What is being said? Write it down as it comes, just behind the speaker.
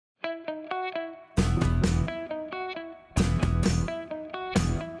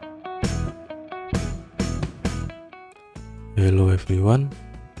Hello everyone,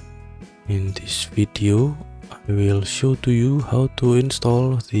 in this video I will show to you how to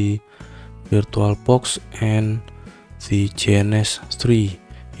install the Virtualbox and the GNS3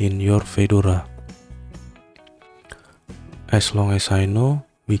 in your Fedora. As long as I know,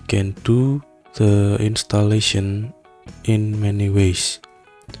 we can do the installation in many ways,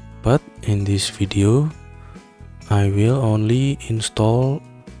 but in this video I will only install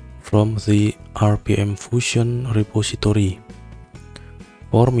from the rpmfusion repository.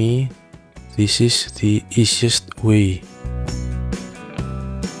 For me, this is the easiest way.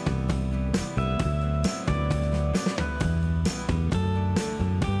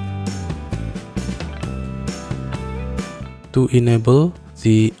 To enable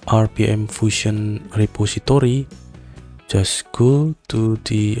the rpmfusion repository, just go to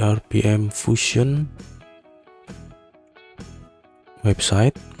the rpmfusion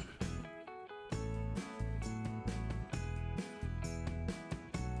website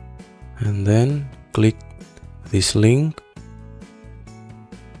and then click this link,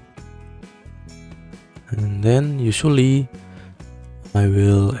 and then usually I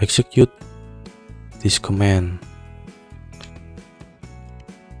will execute this command.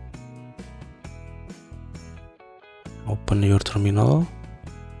 Open your terminal.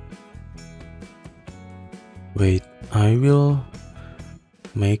 Wait, I will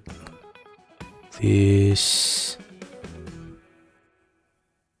make this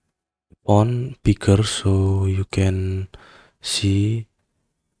font bigger so you can see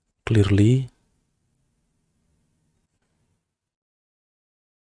clearly.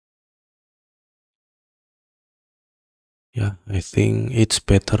 Yeah, I think it's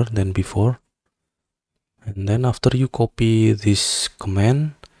better than before. And then after you copy this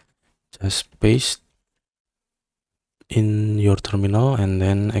command, just paste in your terminal and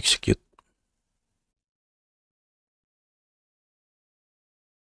then execute.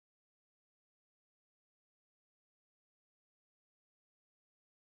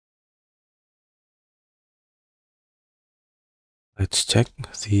 Let's check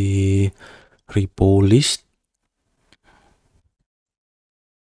the repo list.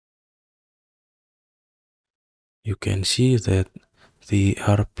 You can see that the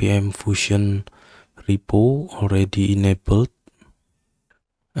rpmfusion repo already enabled,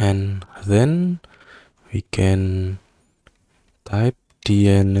 and then we can type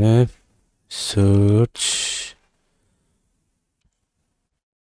dnf search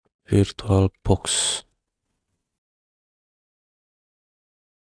Virtualbox.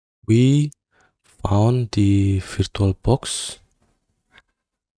 We found the Virtualbox,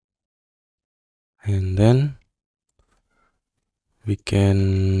 and then we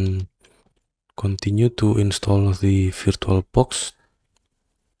can continue to install the Virtualbox.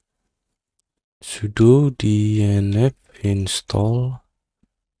 Sudo dnf install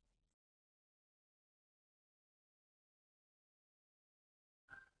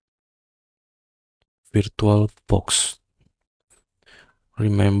Virtualbox.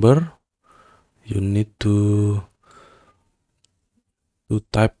 Remember, you need to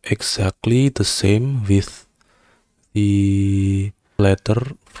type exactly the same with the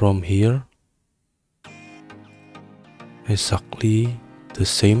letter from here, exactly the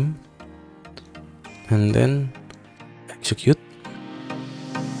same, and then execute.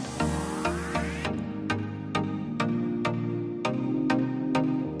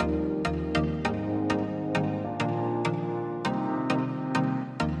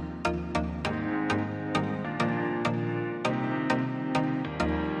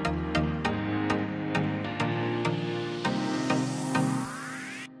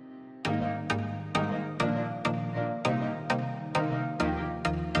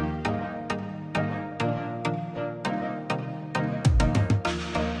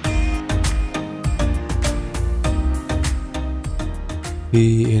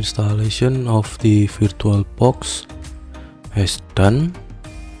 The installation of the Virtualbox has done,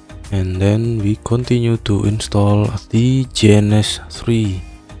 and then we continue to install the GNS3.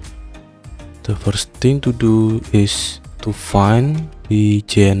 The first thing to do is to find the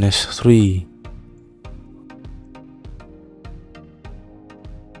GNS3.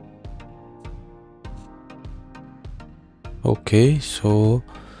 Okay, so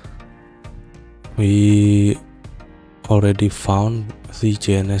we already found the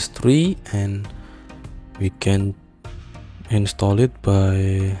GNS3 and we can install it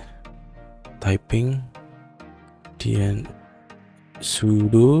by typing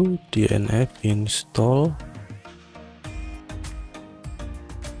sudo dnf install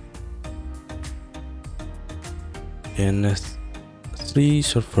GNS3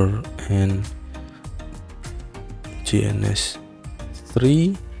 server and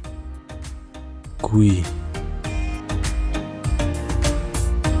GNS3 GUI.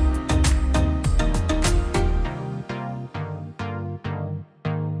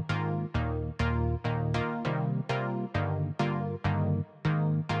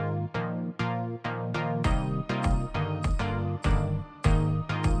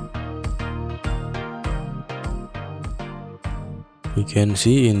 We can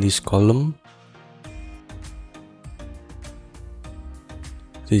see in this column,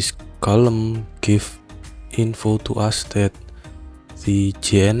 this column give info to us that the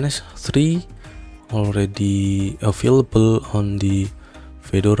GNS3 already available on the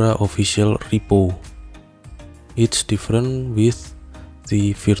Fedora official repo. It's different with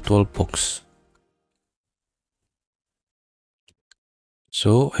the Virtualbox.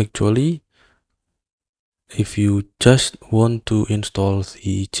 So actually, if you just want to install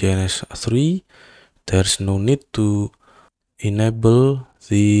the GNS3, there's no need to enable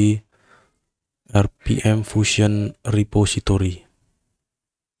the rpmfusion repository.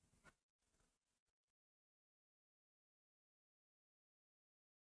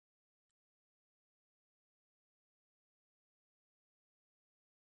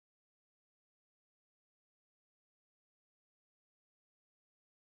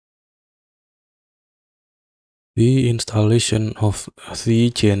 The installation of the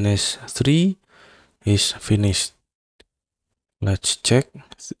GNS3 is finished. Let's check.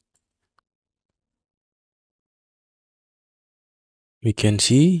 We can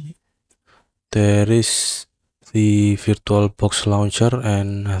see there is the Virtualbox launcher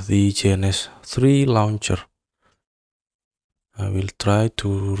and the GNS3 launcher. I will try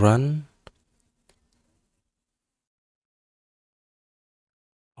to run.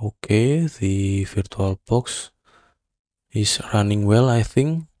 Okay, the Virtualbox is running well, I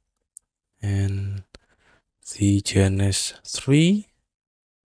think, and the GNS3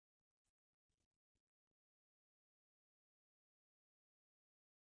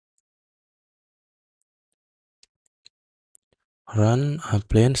 run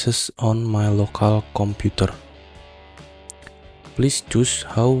appliances on my local computer. Please choose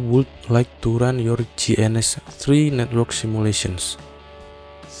how would like to run your GNS3 network simulations.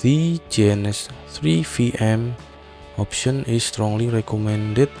 The GNS3 VM option is strongly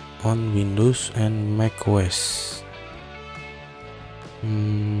recommended on Windows and macOS.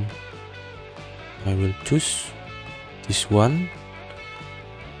 I will choose this one.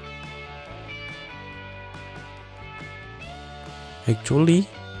 Actually,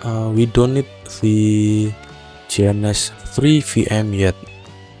 we don't need the GNS3 VM yet,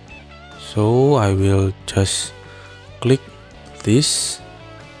 so I will just click this.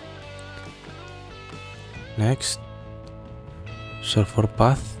 Next, server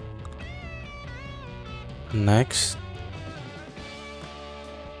path. Next,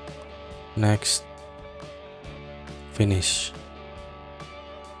 finish.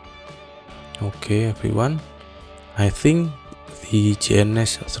 Okay, everyone, I think the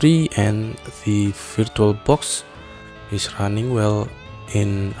GNS3 and the Virtualbox is running well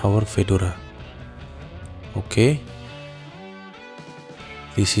in our Fedora. Okay,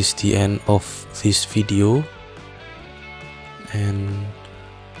 this is the end of this video, and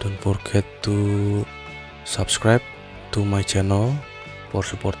don't forget to subscribe to my channel for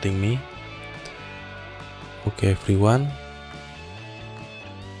supporting me. Okay, everyone,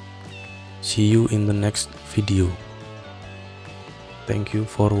 see you in the next video. Thank you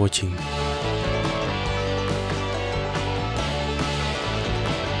for watching.